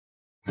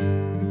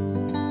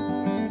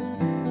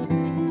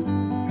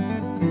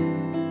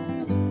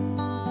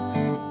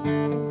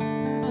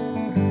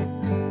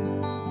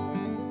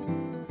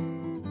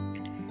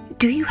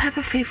have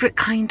a favourite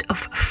kind of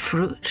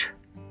fruit?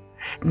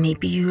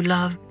 Maybe you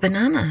love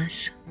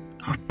bananas,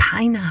 or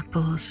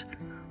pineapples,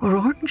 or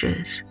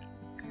oranges,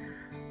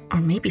 or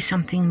maybe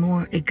something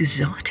more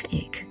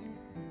exotic,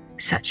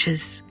 such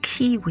as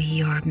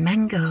kiwi or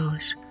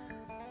mangoes,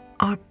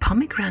 or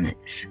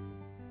pomegranates.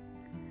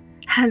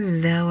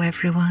 Hello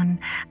everyone,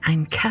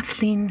 I'm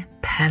Kathleen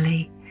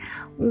Pelly.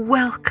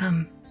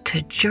 Welcome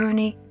to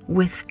Journey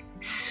with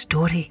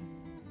Story.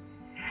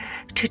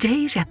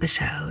 Today's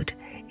episode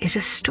is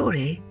a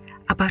story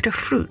about a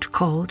fruit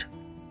called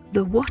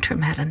the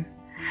watermelon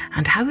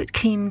and how it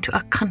came to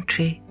a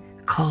country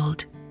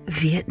called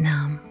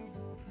Vietnam.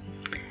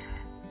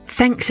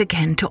 Thanks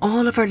again to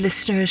all of our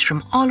listeners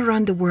from all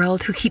around the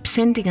world who keep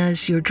sending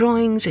us your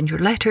drawings and your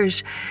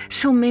letters.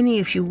 So many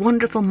of you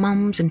wonderful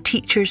mums and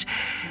teachers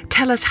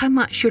tell us how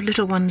much your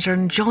little ones are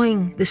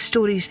enjoying the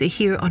stories they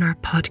hear on our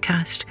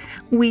podcast.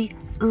 We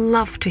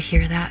love to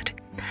hear that.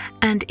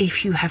 And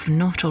if you have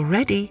not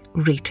already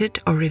rated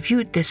or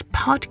reviewed this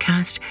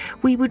podcast,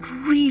 we would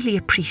really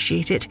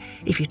appreciate it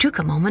if you took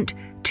a moment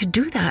to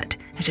do that,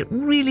 as it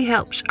really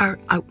helps our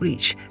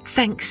outreach.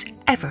 Thanks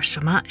ever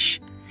so much.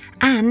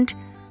 And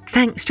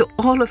thanks to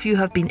all of you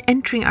who have been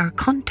entering our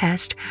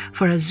contest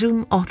for a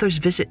Zoom author's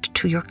visit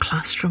to your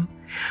classroom.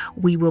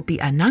 We will be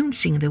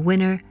announcing the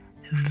winner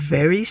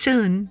very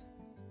soon.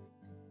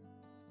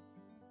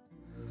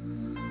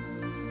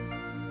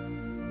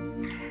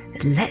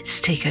 Let's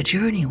take a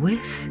journey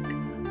with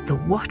the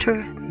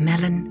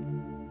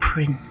Watermelon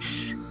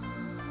Prince.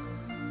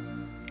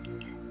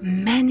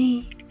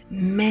 Many,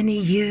 many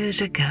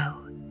years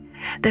ago,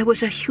 there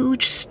was a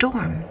huge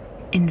storm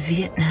in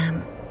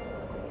Vietnam.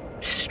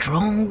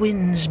 Strong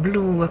winds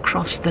blew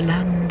across the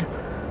land.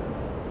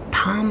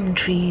 Palm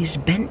trees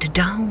bent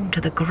down to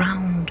the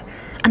ground,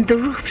 and the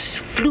roofs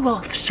flew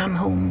off some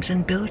homes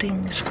and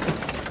buildings.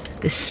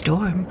 The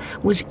storm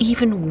was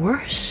even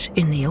worse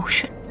in the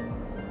ocean.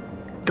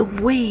 The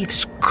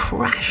waves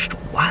crashed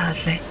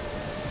wildly.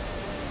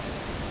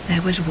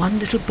 There was one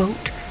little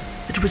boat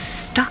that was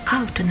stuck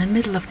out in the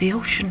middle of the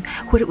ocean,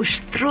 where it was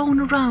thrown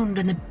around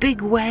in the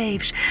big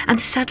waves, and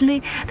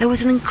suddenly there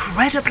was an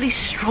incredibly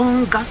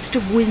strong gust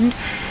of wind,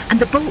 and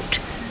the boat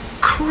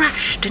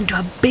crashed into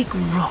a big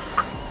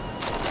rock.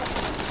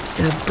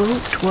 The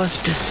boat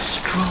was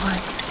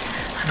destroyed,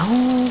 and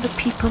all the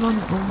people on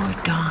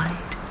board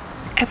died.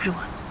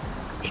 Everyone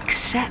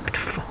except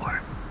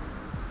for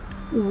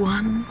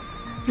one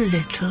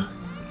little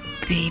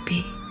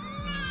baby.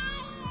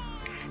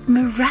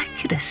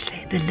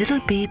 Miraculously, the little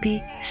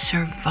baby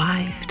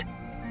survived.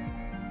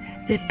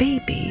 The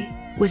baby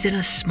was in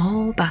a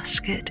small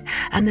basket,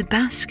 and the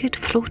basket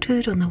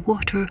floated on the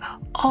water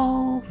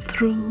all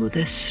through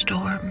the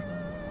storm.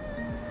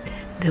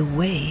 The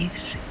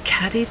waves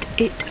carried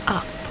it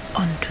up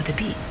onto the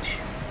beach.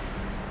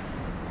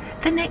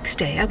 The next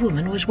day, a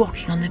woman was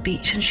walking on the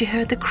beach and she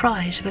heard the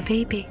cries of a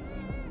baby.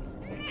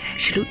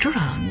 She looked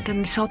around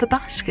and saw the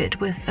basket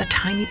with a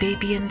tiny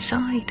baby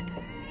inside.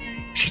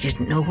 She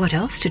didn't know what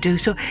else to do,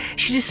 so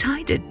she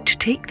decided to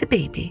take the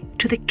baby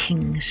to the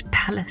king's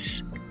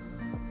palace.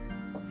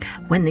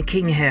 When the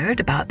king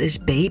heard about this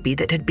baby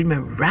that had been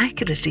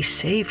miraculously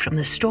saved from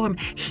the storm,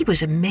 he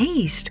was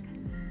amazed.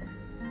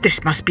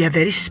 "This must be a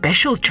very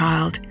special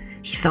child,"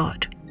 he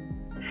thought.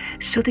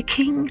 So the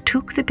king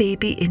took the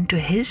baby into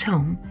his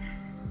home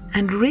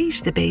and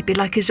raised the baby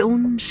like his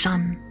own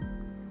son.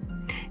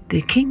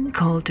 The king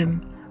called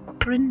him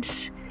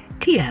Prince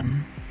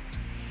Tiem.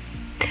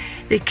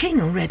 The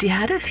king already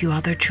had a few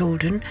other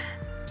children,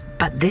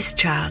 but this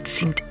child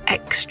seemed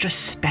extra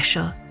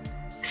special,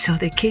 so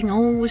the king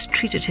always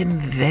treated him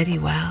very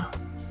well.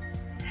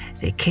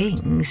 The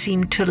king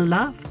seemed to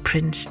love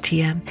Prince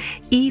Tiem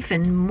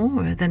even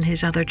more than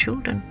his other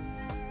children.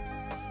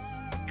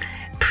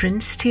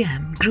 Prince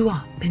Tiem grew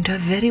up into a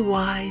very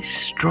wise,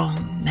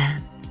 strong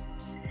man.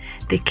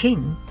 The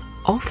king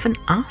often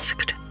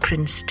asked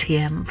Prince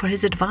Tiem for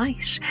his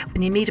advice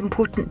when he made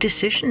important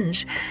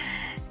decisions,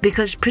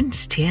 because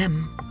Prince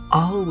Tiem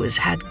always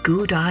had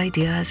good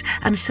ideas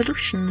and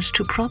solutions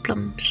to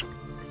problems.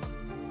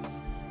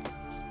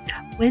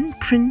 When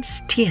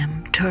Prince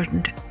Tiem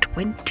turned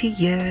 20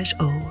 years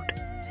old,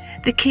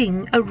 the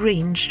king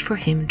arranged for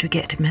him to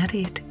get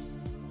married.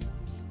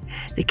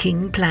 The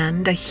king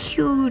planned a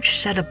huge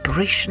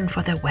celebration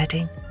for their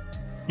wedding.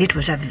 It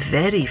was a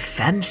very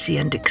fancy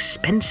and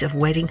expensive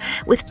wedding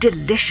with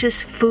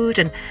delicious food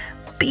and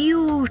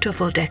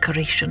beautiful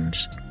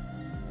decorations.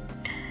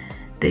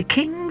 The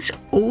king's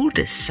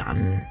oldest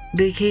son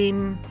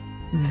became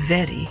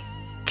very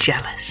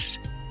jealous.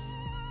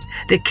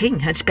 The king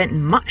had spent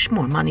much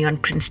more money on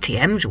Prince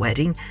Tiem's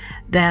wedding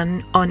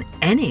than on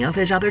any of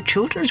his other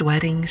children's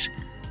weddings.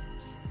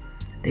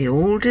 The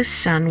oldest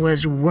son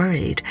was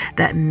worried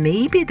that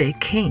maybe the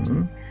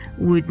king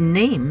would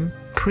name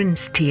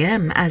Prince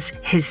Tiem as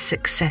his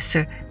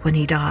successor when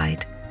he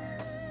died.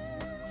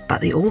 But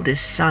the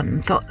oldest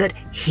son thought that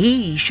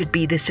he should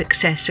be the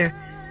successor.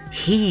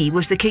 He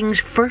was the king's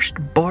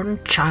firstborn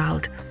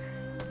child.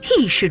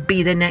 He should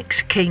be the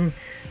next king,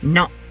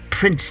 not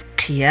Prince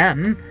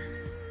Tiem.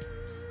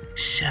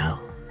 So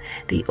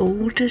the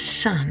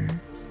oldest son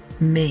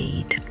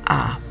made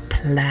a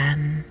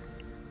plan.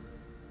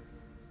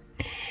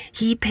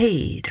 He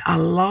paid a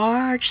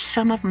large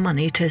sum of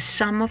money to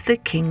some of the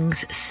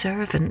king's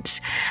servants,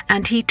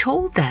 and he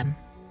told them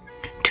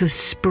to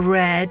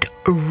spread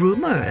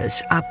rumours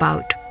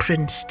about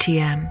Prince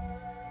Tiem.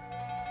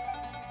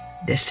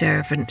 The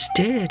servants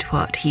did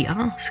what he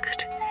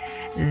asked.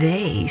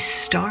 They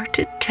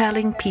started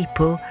telling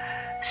people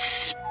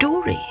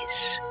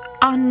stories,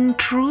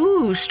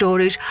 untrue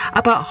stories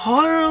about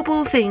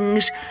horrible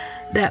things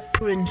that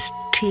Prince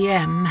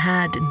Tiem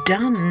had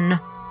done.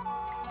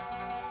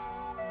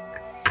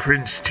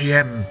 Prince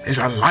Tiem is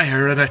a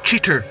liar and a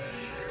cheater,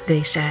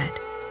 they said.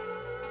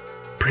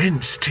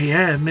 Prince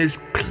Tiem is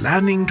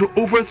planning to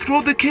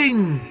overthrow the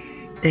king,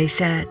 they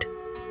said.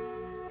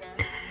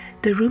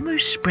 The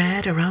rumours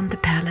spread around the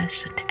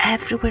palace and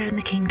everywhere in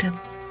the kingdom.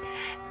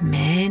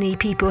 Many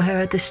people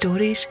heard the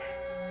stories,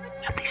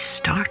 and they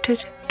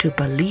started to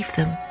believe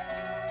them.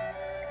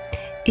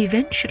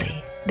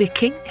 Eventually, the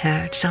king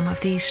heard some of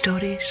these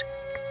stories.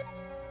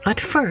 At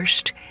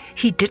first,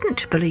 he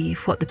didn't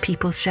believe what the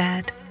people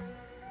said.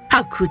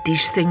 How could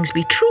these things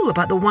be true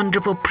about the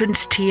wonderful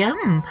Prince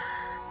Tiem?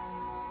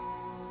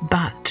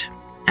 But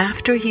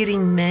after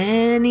hearing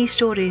many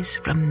stories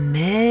from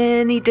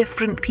many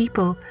different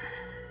people,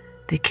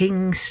 the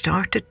king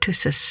started to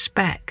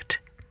suspect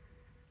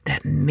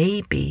that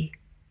maybe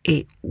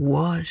it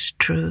was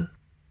true.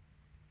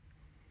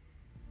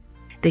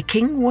 The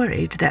king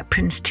worried that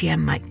Prince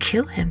Tiem might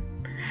kill him,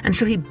 and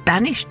so he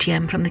banished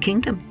Tiem from the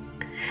kingdom.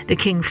 The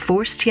king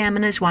forced Tiem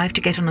and his wife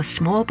to get on a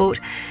small boat,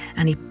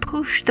 and he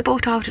pushed the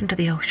boat out into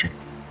the ocean.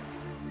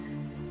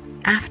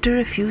 After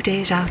a few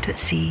days out at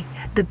sea,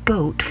 the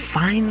boat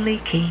finally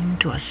came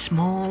to a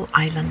small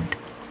island.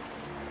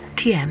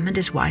 Tiem and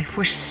his wife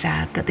were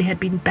sad that they had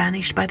been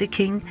banished by the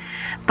king,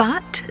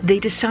 but they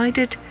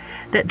decided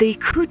that they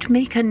could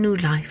make a new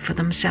life for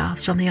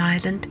themselves on the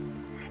island.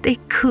 They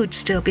could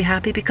still be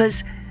happy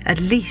because at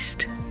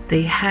least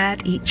they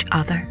had each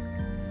other.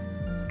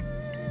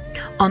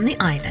 On the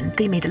island,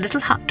 they made a little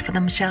hut for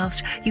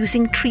themselves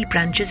using tree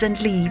branches and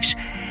leaves.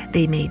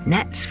 They made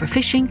nets for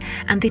fishing,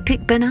 and they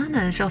picked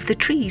bananas off the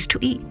trees to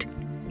eat.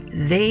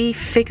 They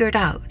figured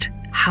out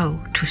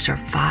how to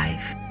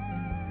survive.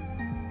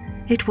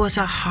 It was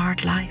a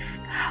hard life.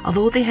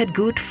 Although they had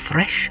good,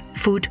 fresh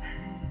food,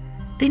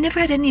 they never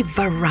had any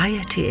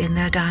variety in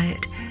their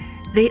diet.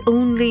 They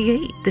only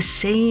ate the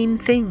same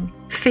thing,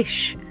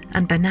 fish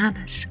and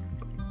bananas.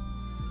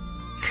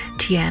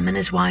 Tiem and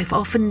his wife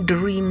often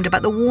dreamed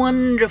about the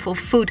wonderful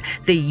food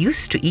they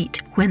used to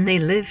eat when they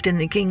lived in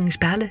the king's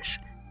palace.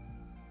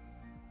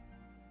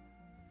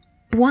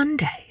 One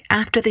day,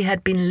 after they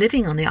had been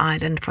living on the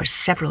island for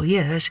several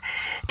years,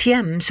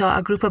 Tiem saw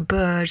a group of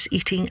birds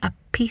eating a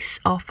piece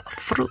of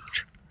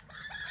fruit.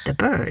 The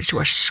birds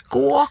were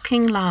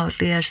squawking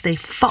loudly as they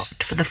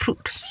fought for the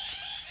fruit.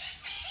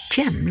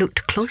 Tiem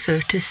looked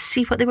closer to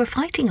see what they were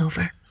fighting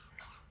over.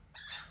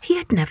 He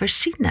had never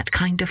seen that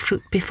kind of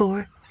fruit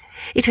before.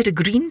 It had a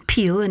green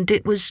peel and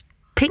it was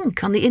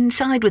pink on the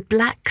inside with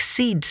black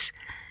seeds.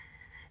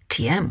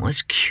 Tiem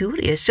was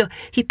curious, so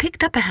he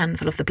picked up a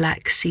handful of the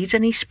black seeds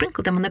and he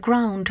sprinkled them on the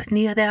ground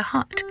near their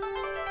hut.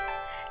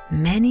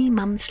 Many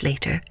months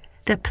later,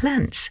 the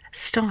plants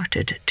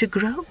started to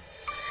grow.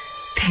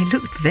 They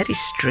looked very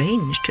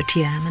strange to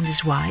Tiem and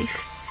his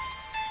wife.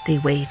 They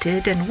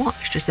waited and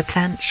watched as the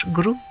plants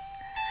grew.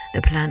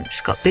 The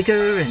plants got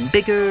bigger and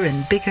bigger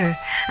and bigger,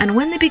 and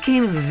when they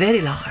became very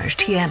large,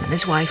 Tiem and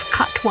his wife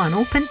cut one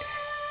open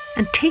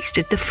and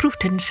tasted the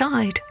fruit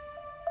inside.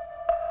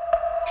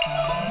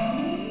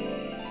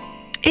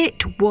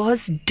 It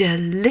was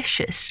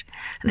delicious.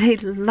 They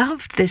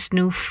loved this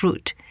new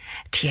fruit.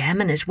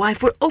 Tiem and his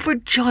wife were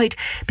overjoyed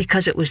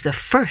because it was the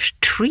first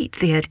treat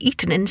they had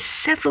eaten in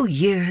several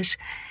years.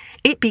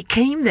 It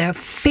became their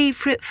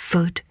favourite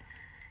food.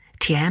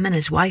 Tiem and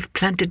his wife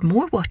planted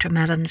more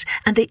watermelons,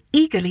 and they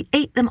eagerly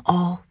ate them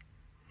all.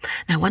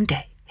 Now one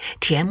day,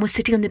 Tiem was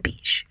sitting on the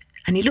beach,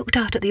 and he looked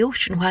out at the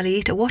ocean while he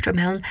ate a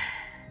watermelon,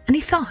 and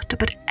he thought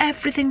about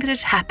everything that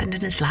had happened in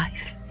his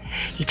life.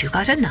 He took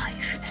out a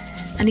knife,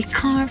 and he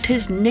carved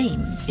his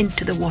name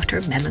into the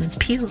watermelon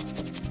peel.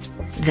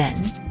 Then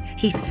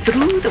he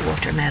threw the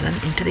watermelon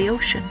into the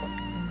ocean.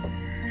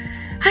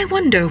 I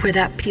wonder where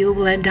that peel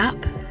will end up,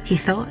 he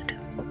thought.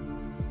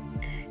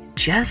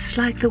 Just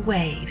like the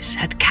waves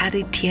had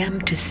carried Tiem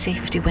to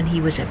safety when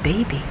he was a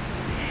baby,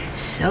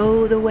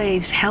 so the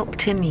waves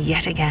helped him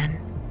yet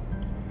again.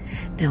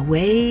 The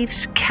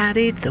waves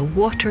carried the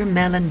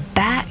watermelon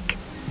back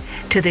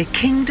to the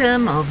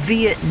kingdom of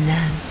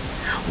Vietnam.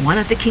 One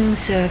of the king's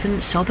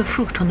servants saw the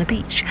fruit on the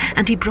beach,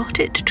 and he brought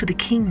it to the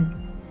king.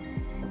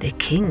 The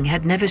king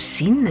had never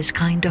seen this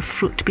kind of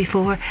fruit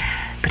before,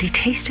 but he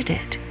tasted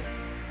it.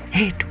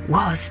 It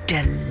was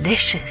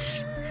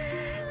delicious.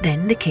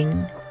 Then the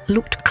king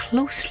looked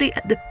closely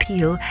at the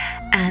peel,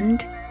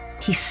 and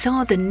he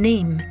saw the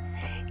name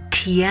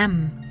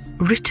Tiem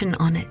written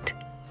on it.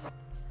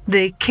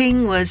 The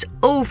king was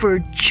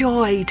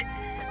overjoyed.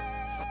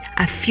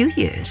 A few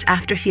years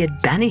after he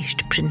had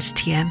banished Prince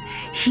Tiem,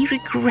 he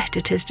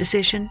regretted his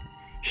decision.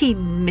 He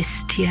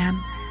missed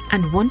Tiem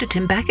and wanted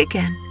him back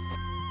again.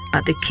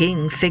 But the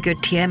king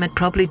figured Tiem had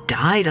probably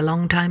died a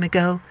long time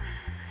ago.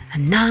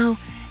 And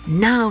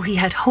now he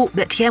had hope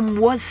that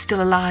Tiem was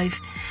still alive.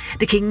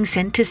 The king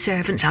sent his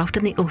servants out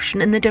in the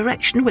ocean in the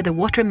direction where the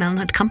watermelon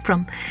had come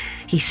from.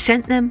 He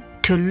sent them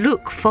to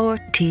look for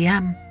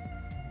Tiem.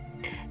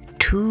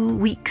 2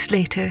 weeks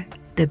later,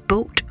 the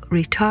boat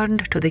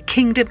returned to the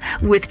kingdom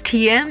with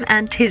Tiem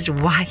and his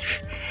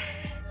wife.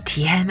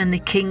 Tiem and the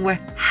king were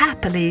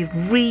happily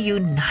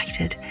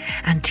reunited,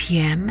 and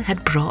Tiem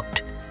had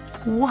brought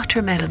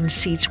watermelon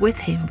seeds with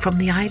him from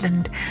the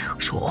island,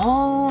 so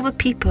all the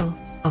people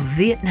of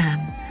Vietnam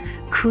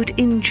could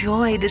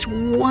enjoy this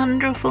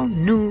wonderful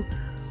new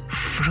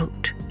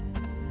fruit.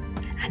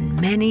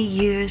 And many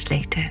years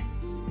later,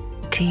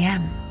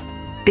 Tiem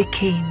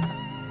became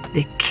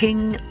the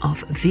king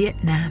of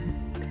Vietnam,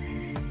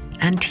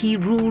 and he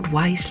ruled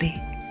wisely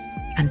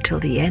until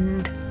the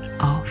end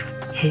of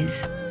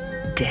his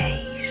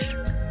days.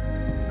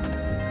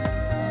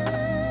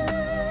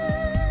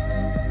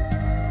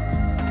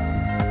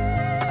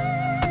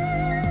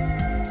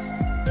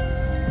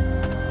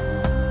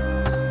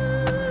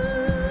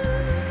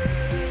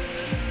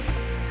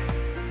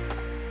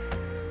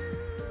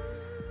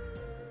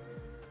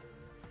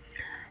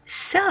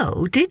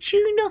 So, did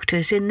you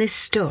notice in this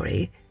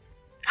story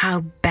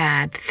how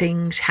bad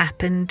things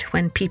happened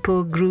when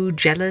people grew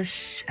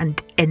jealous and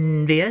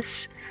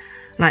envious,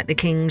 like the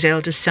king's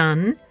eldest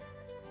son?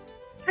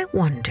 I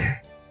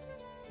wonder,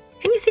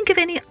 can you think of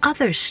any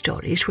other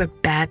stories where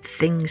bad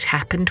things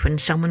happened when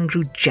someone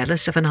grew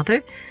jealous of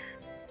another?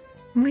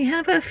 We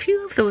have a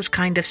few of those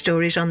kind of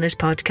stories on this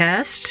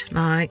podcast,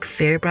 like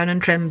Fair, Brown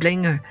and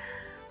Trembling, or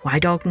Why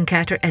Dog and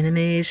Cat Are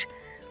Enemies,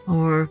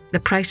 or The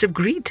Price of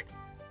Greed.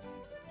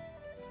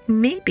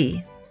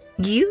 Maybe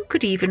you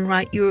could even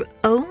write your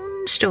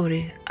own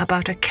story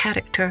about a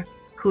character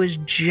who is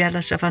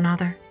jealous of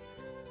another.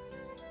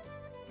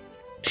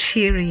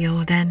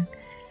 Cheerio then.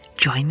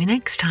 Join me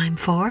next time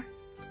for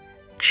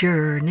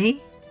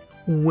Journey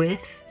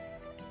with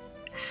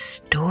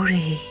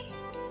Story.